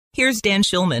Here's Dan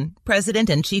Schulman, President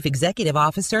and Chief Executive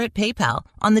Officer at PayPal,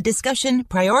 on the discussion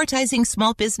Prioritizing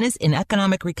Small Business in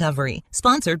Economic Recovery,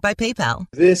 sponsored by PayPal.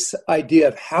 This idea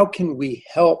of how can we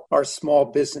help our small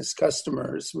business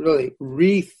customers really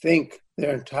rethink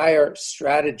their entire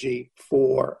strategy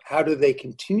for how do they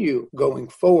continue going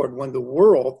forward when the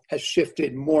world has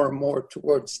shifted more and more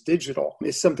towards digital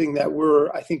is something that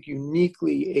we're, I think,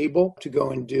 uniquely able to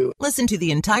go and do. Listen to the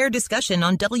entire discussion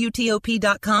on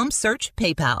WTOP.com. Search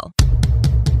PayPal.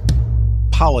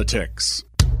 Politics,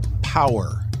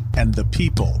 power, and the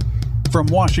people. From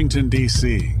Washington,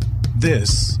 D.C.,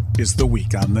 this is The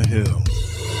Week on the Hill.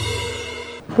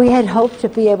 We had hoped to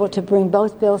be able to bring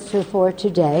both bills to the floor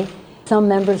today. Some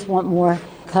members want more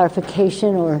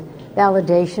clarification or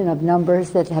validation of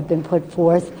numbers that have been put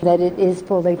forth, that it is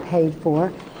fully paid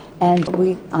for, and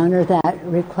we honor that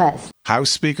request. House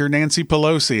Speaker Nancy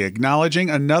Pelosi acknowledging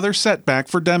another setback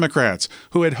for Democrats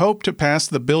who had hoped to pass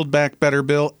the Build Back Better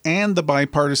bill and the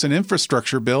bipartisan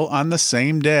infrastructure bill on the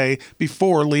same day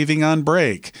before leaving on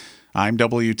break. I'm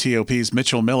WTOP's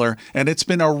Mitchell Miller, and it's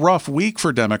been a rough week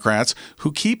for Democrats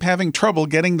who keep having trouble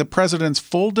getting the president's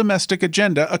full domestic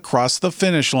agenda across the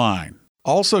finish line.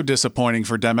 Also disappointing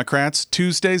for Democrats,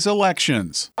 Tuesday's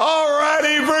elections.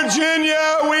 Alrighty,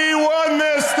 Virginia, we won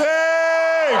this thing!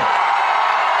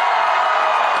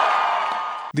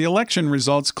 The election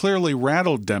results clearly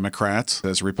rattled Democrats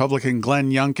as Republican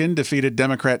Glenn Youngkin defeated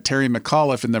Democrat Terry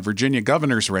McAuliffe in the Virginia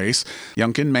governor's race.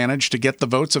 Youngkin managed to get the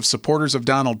votes of supporters of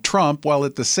Donald Trump while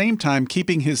at the same time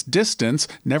keeping his distance,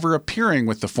 never appearing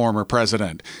with the former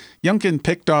president. Youngkin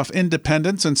picked off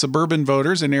independents and suburban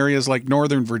voters in areas like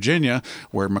Northern Virginia,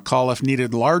 where McAuliffe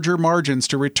needed larger margins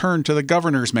to return to the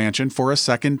governor's mansion for a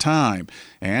second time.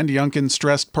 And Youngkin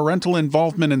stressed parental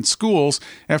involvement in schools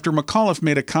after McAuliffe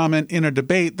made a comment in a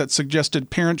debate that suggested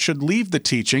parents should leave the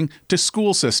teaching to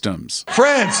school systems.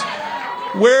 Friends,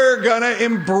 we're going to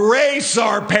embrace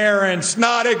our parents,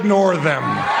 not ignore them.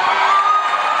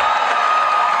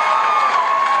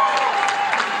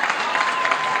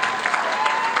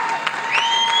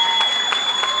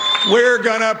 We're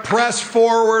going to press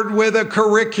forward with a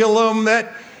curriculum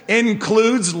that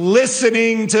includes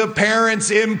listening to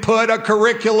parents' input, a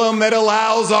curriculum that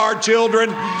allows our children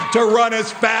to run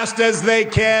as fast as they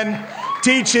can,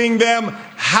 teaching them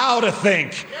how to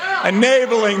think,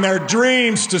 enabling their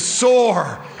dreams to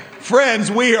soar. Friends,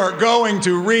 we are going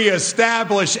to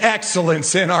reestablish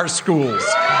excellence in our schools.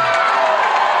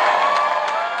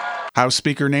 House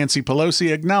Speaker Nancy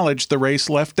Pelosi acknowledged the race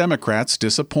left Democrats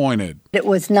disappointed. It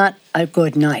was not a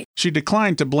good night. She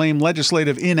declined to blame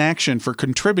legislative inaction for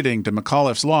contributing to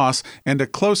McAuliffe's loss and a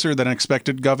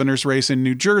closer-than-expected governor's race in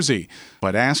New Jersey,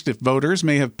 but asked if voters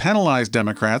may have penalized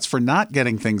Democrats for not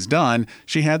getting things done.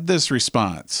 She had this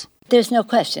response. There's no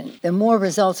question. The more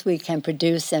results we can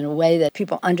produce in a way that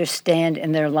people understand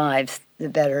in their lives, the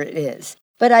better it is.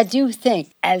 But I do think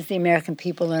as the American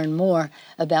people learn more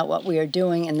about what we are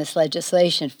doing in this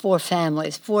legislation for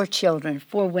families, for children,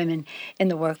 for women in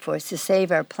the workforce to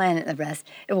save our planet and the rest,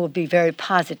 it will be very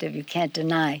positive. You can't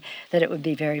deny that it would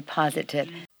be very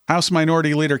positive. House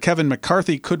Minority Leader Kevin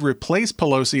McCarthy could replace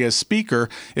Pelosi as Speaker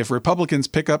if Republicans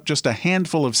pick up just a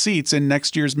handful of seats in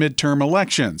next year's midterm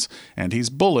elections, and he's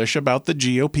bullish about the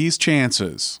GOP's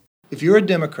chances. If you're a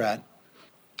Democrat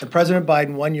and President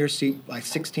Biden won your seat by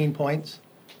 16 points,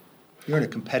 you're in a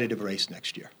competitive race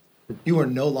next year. You are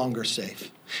no longer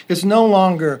safe. It's no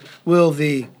longer will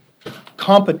the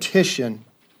competition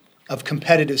of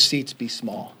competitive seats be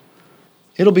small.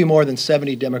 It'll be more than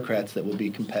 70 Democrats that will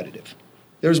be competitive.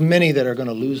 There's many that are going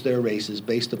to lose their races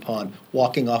based upon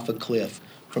walking off a cliff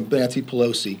from Nancy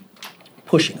Pelosi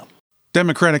pushing them.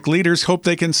 Democratic leaders hope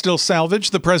they can still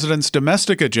salvage the president's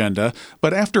domestic agenda,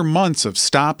 but after months of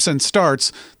stops and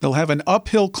starts, they'll have an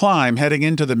uphill climb heading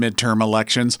into the midterm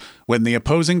elections when the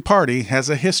opposing party has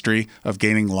a history of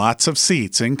gaining lots of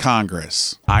seats in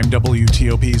Congress. I'm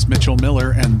WTOP's Mitchell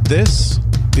Miller, and this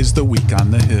is The Week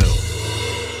on the Hill.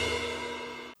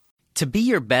 To be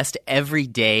your best every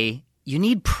day, you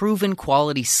need proven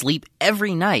quality sleep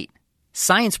every night.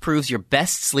 Science proves your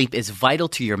best sleep is vital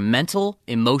to your mental,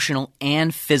 emotional,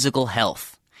 and physical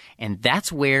health. And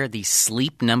that's where the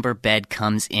Sleep Number bed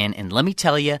comes in. And let me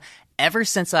tell you, ever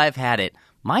since I've had it,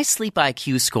 my sleep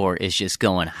IQ score is just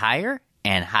going higher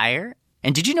and higher.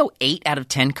 And did you know 8 out of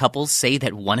 10 couples say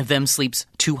that one of them sleeps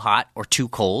too hot or too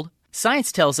cold?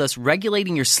 Science tells us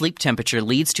regulating your sleep temperature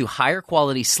leads to higher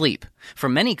quality sleep. For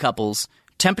many couples,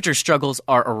 temperature struggles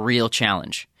are a real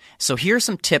challenge. So here are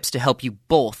some tips to help you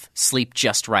both sleep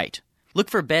just right. Look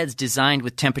for beds designed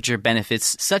with temperature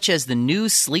benefits such as the new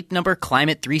Sleep Number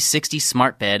Climate 360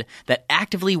 smart bed that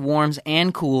actively warms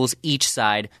and cools each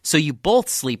side so you both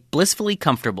sleep blissfully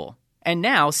comfortable. And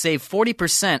now save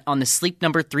 40% on the Sleep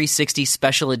Number 360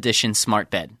 Special Edition smart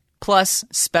bed. Plus,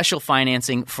 special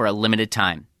financing for a limited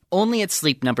time. Only at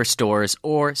Sleep Number stores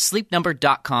or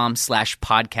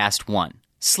sleepnumber.com/podcast1.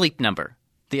 Sleep Number,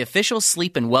 the official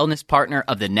sleep and wellness partner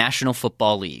of the National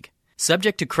Football League.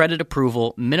 Subject to credit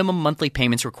approval, minimum monthly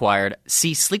payments required.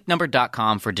 See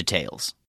sleepnumber.com for details.